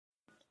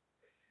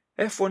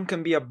F1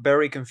 can be a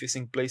very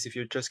confusing place if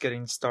you're just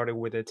getting started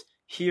with it.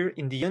 Here,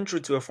 in the Intro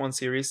to F1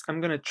 series,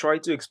 I'm gonna try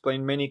to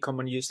explain many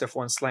common used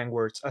F1 slang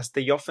words, as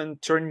they often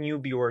turn new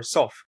viewers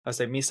off, as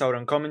they miss out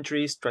on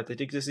commentary,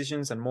 strategic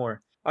decisions, and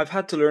more. I've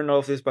had to learn all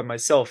of this by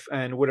myself,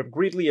 and would have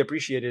greatly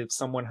appreciated if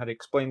someone had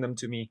explained them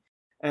to me.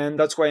 And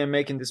that's why I'm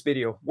making this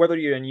video, whether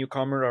you're a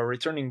newcomer or a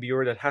returning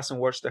viewer that hasn't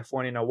watched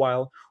F1 in a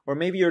while, or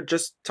maybe you're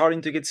just starting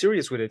to get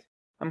serious with it.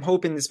 I'm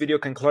hoping this video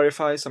can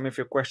clarify some of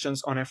your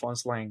questions on F1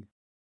 slang.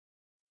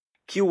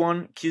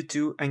 Q1,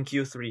 Q2, and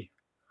Q3.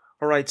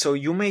 Alright, so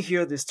you may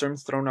hear these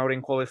terms thrown out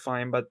in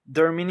qualifying, but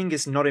their meaning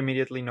is not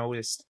immediately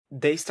noticed.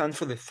 They stand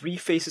for the three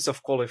phases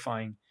of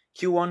qualifying,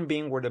 Q1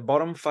 being where the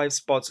bottom 5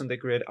 spots on the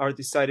grid are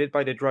decided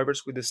by the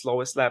drivers with the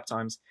slowest lap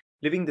times,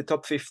 leaving the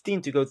top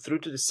 15 to go through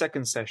to the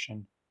second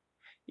session.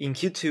 In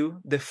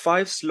Q2, the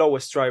 5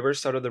 slowest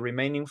drivers out of the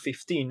remaining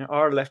 15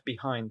 are left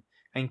behind,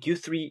 and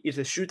Q3 is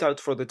a shootout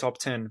for the top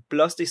 10,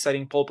 plus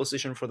deciding pole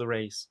position for the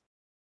race.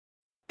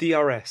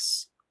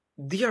 DRS.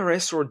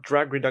 DRS, or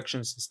drag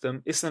reduction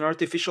system, is an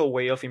artificial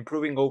way of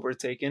improving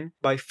overtaking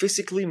by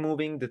physically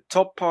moving the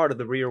top part of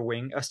the rear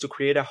wing as to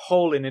create a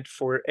hole in it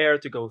for air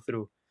to go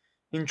through.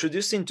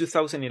 Introduced in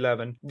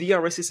 2011,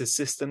 DRS is a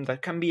system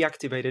that can be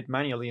activated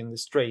manually in the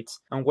straights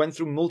and went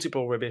through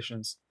multiple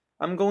revisions.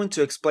 I'm going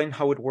to explain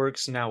how it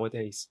works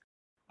nowadays.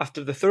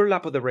 After the third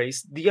lap of the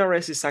race,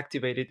 DRS is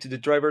activated to the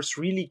drivers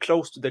really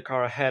close to the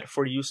car ahead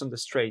for use on the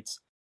straights.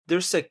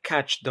 There's a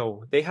catch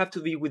though, they have to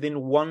be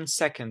within 1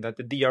 second at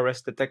the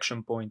DRS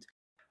detection point,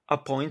 a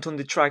point on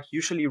the track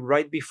usually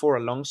right before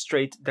a long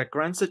straight that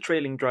grants the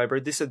trailing driver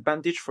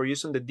disadvantage for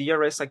using the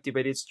DRS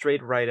activated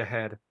straight right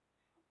ahead.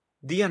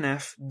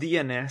 DNF,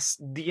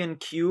 DNS,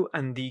 DNQ,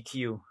 and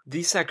DQ.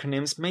 These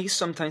acronyms may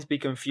sometimes be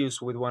confused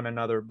with one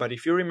another, but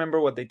if you remember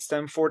what they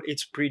stand for,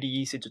 it's pretty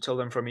easy to tell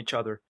them from each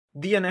other.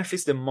 DNF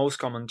is the most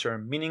common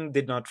term, meaning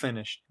did not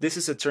finish. This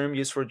is a term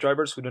used for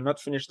drivers who do not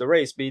finish the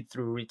race, be it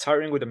through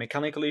retiring with a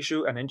mechanical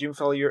issue, an engine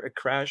failure, a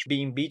crash,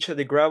 being beached at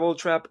the gravel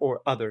trap,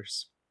 or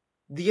others.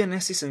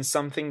 DNS isn't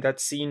something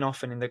that's seen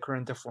often in the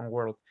current F1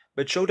 world,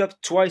 but showed up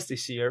twice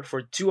this year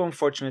for 2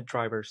 unfortunate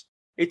drivers.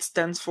 It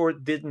stands for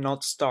did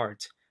not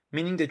start,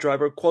 meaning the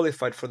driver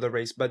qualified for the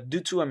race but due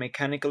to a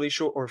mechanical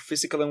issue or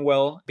physical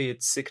unwell, be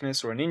it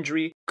sickness or an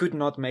injury, could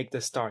not make the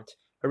start.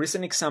 A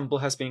recent example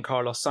has been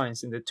Carlos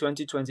Sainz in the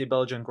 2020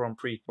 Belgian Grand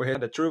Prix, where he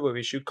had a turbo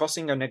issue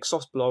causing an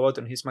exhaust blowout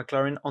on his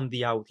McLaren on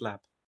the out lap.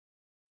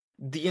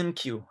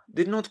 DNQ,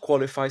 did not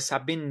qualifies,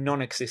 have been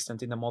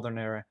non-existent in the modern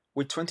era.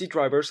 With 20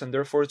 drivers and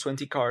therefore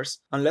 20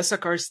 cars, unless a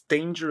car is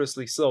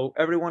dangerously slow,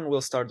 everyone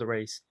will start the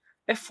race.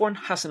 F1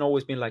 hasn't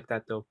always been like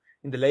that though.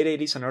 In the late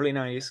 80s and early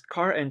 90s,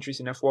 car entries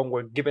in F1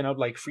 were given out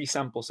like free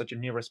samples at your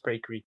nearest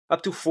bakery.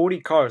 Up to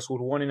 40 cars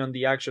would want in on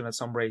the action at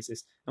some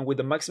races, and with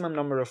the maximum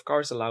number of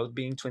cars allowed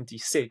being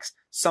 26,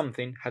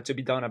 something had to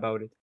be done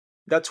about it.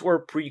 That's where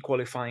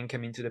pre-qualifying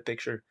came into the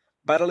picture.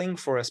 Battling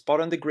for a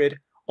spot on the grid,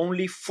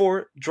 only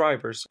 4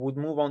 drivers would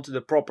move on to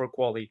the proper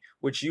quali,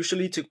 which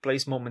usually took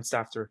place moments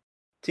after.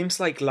 Teams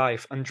like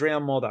Life,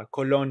 Andrea Moda,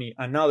 Coloni,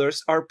 and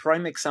others are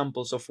prime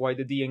examples of why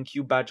the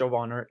DNQ badge of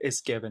honor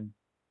is given.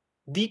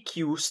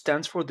 DQ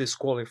stands for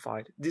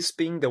disqualified, this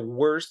being the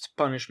worst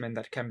punishment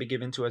that can be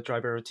given to a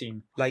driver or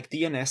team. Like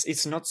DNS,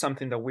 it's not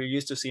something that we're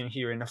used to seeing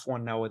here in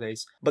F1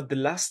 nowadays, but the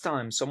last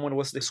time someone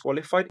was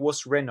disqualified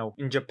was Renault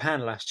in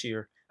Japan last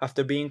year,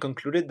 after being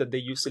concluded that they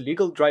used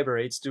illegal driver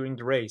aids during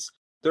the race.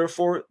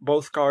 Therefore,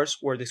 both cars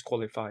were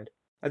disqualified.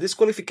 A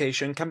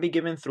disqualification can be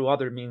given through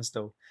other means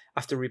though,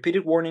 after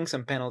repeated warnings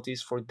and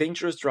penalties for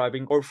dangerous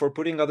driving or for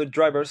putting other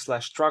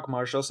drivers/track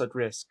marshals at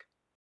risk.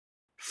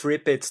 Free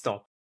pit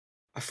stop.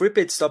 A free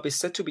pit stop is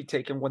said to be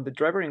taken when the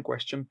driver in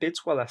question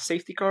pits while a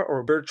safety car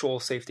or virtual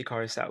safety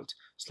car is out,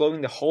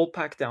 slowing the whole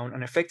pack down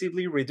and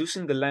effectively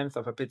reducing the length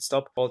of a pit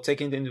stop while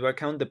taking into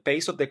account the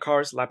pace of the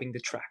cars lapping the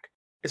track.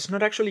 It's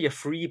not actually a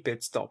free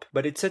pit stop,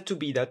 but it's said to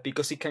be that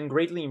because it can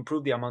greatly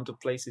improve the amount of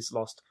places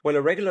lost. While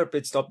a regular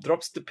pit stop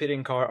drops the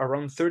pitting car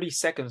around 30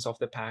 seconds off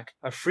the pack,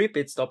 a free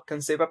pit stop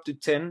can save up to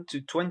 10 to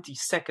 20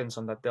 seconds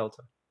on that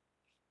delta.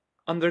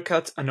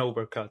 Undercut and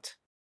overcut.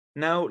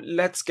 Now,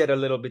 let's get a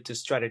little bit to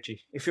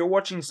strategy. If you're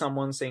watching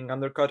someone saying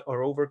undercut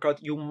or overcut,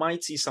 you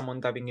might see someone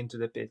diving into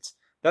the pits.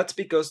 That's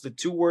because the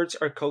 2 words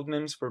are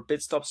codenames for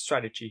pit stop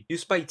strategy,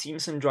 used by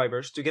teams and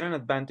drivers to get an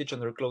advantage on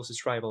their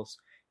closest rivals.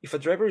 If a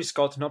driver is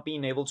caught not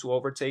being able to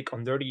overtake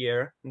on dirty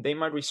air, they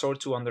might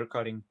resort to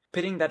undercutting,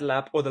 pitting that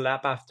lap or the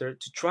lap after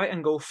to try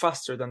and go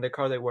faster than the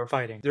car they were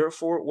fighting.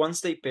 Therefore,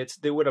 once they pit,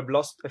 they would have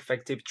lost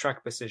effective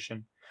track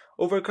position.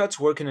 Overcuts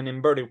work in an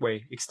inverted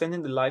way,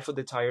 extending the life of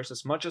the tires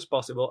as much as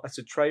possible as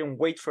to try and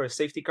wait for a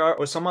safety car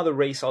or some other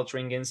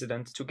race-altering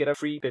incident to get a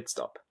free pit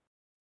stop.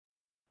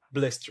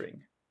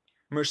 Blistering.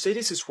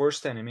 Mercedes'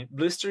 worst enemy,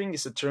 blistering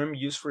is a term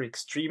used for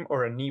extreme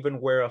or uneven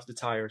wear of the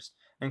tires,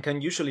 and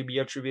can usually be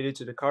attributed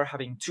to the car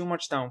having too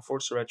much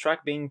downforce or a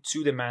track being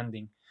too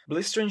demanding.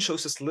 Blistering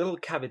shows us little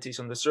cavities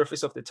on the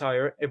surface of the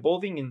tire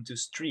evolving into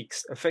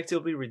streaks,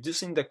 effectively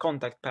reducing the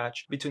contact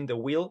patch between the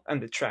wheel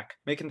and the track,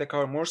 making the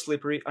car more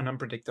slippery and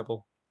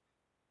unpredictable.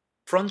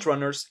 front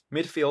runners,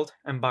 midfield,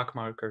 and back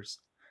markers.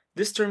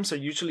 These terms are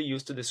usually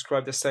used to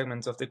describe the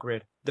segments of the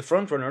grid. The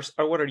front runners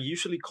are what are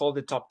usually called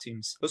the top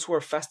teams, those who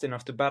are fast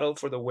enough to battle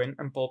for the win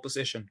and pole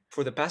position.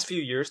 For the past few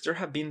years, there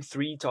have been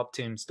 3 top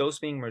teams, those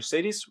being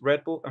Mercedes,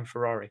 Red Bull, and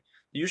Ferrari,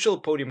 the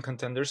usual podium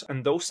contenders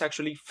and those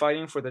actually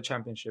fighting for the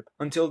championship,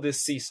 until this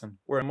season,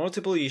 where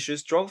multiple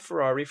issues drove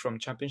Ferrari from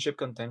championship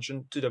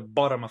contention to the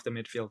bottom of the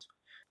midfield.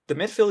 The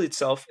midfield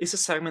itself is a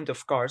segment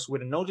of cars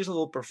with a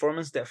noticeable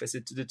performance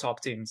deficit to the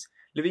top teams,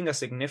 leaving a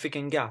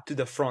significant gap to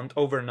the front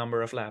over a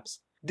number of laps.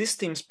 These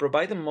teams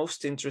provide the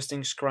most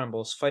interesting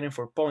scrambles, fighting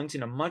for points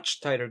in a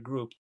much tighter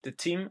group. The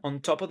team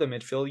on top of the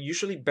midfield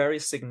usually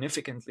varies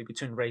significantly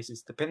between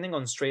races, depending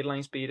on straight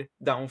line speed,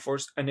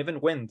 downforce, and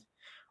even wind.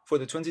 For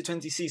the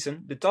 2020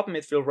 season, the top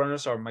midfield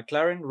runners are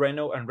McLaren,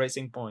 Renault, and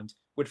Racing Point,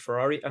 with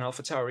Ferrari and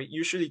AlphaTauri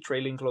usually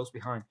trailing close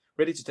behind,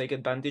 ready to take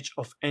advantage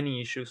of any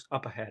issues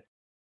up ahead.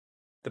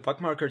 The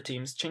backmarker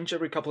teams change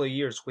every couple of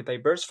years with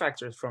diverse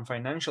factors from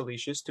financial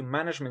issues to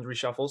management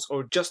reshuffles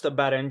or just a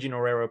bad engine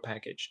or aero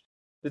package.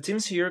 The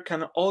teams here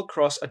can all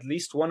cross at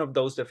least one of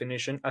those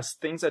definitions as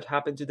things that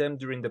happened to them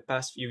during the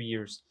past few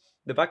years.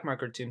 The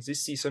backmarker teams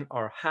this season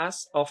are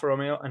Haas, Alfa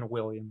Romeo, and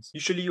Williams,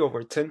 usually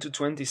over 10 to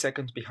 20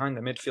 seconds behind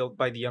the midfield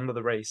by the end of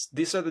the race.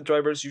 These are the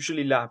drivers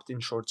usually lapped in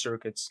short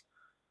circuits.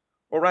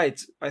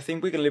 Alright, I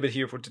think we can leave it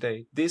here for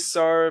today. These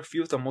are a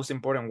few of the most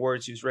important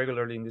words used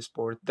regularly in this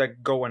sport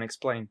that go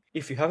unexplained.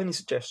 If you have any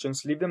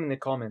suggestions, leave them in the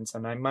comments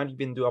and I might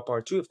even do a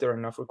part 2 if there are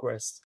enough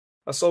requests.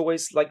 As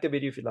always, like the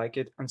video if you like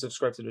it and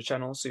subscribe to the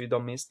channel so you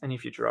don't miss any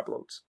future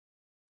uploads.